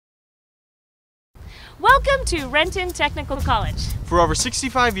Welcome to Renton Technical College. For over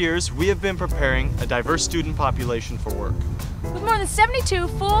 65 years, we have been preparing a diverse student population for work. With more than 72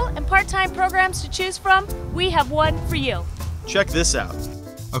 full and part-time programs to choose from, we have one for you. Check this out.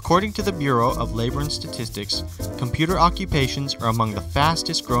 According to the Bureau of Labor and Statistics, computer occupations are among the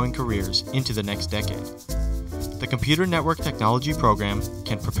fastest growing careers into the next decade. The Computer Network Technology program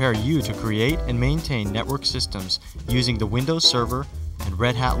can prepare you to create and maintain network systems using the Windows Server and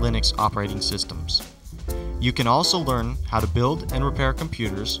Red Hat Linux operating systems. You can also learn how to build and repair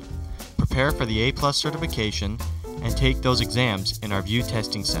computers, prepare for the A+ certification, and take those exams in our VIEW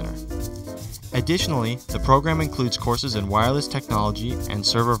Testing Center. Additionally, the program includes courses in wireless technology and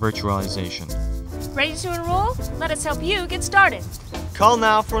server virtualization. Ready to enroll? Let us help you get started. Call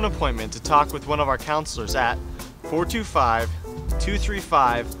now for an appointment to talk with one of our counselors at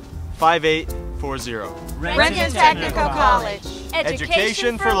 425-235-5840. Renton Technical College.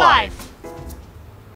 Education for life.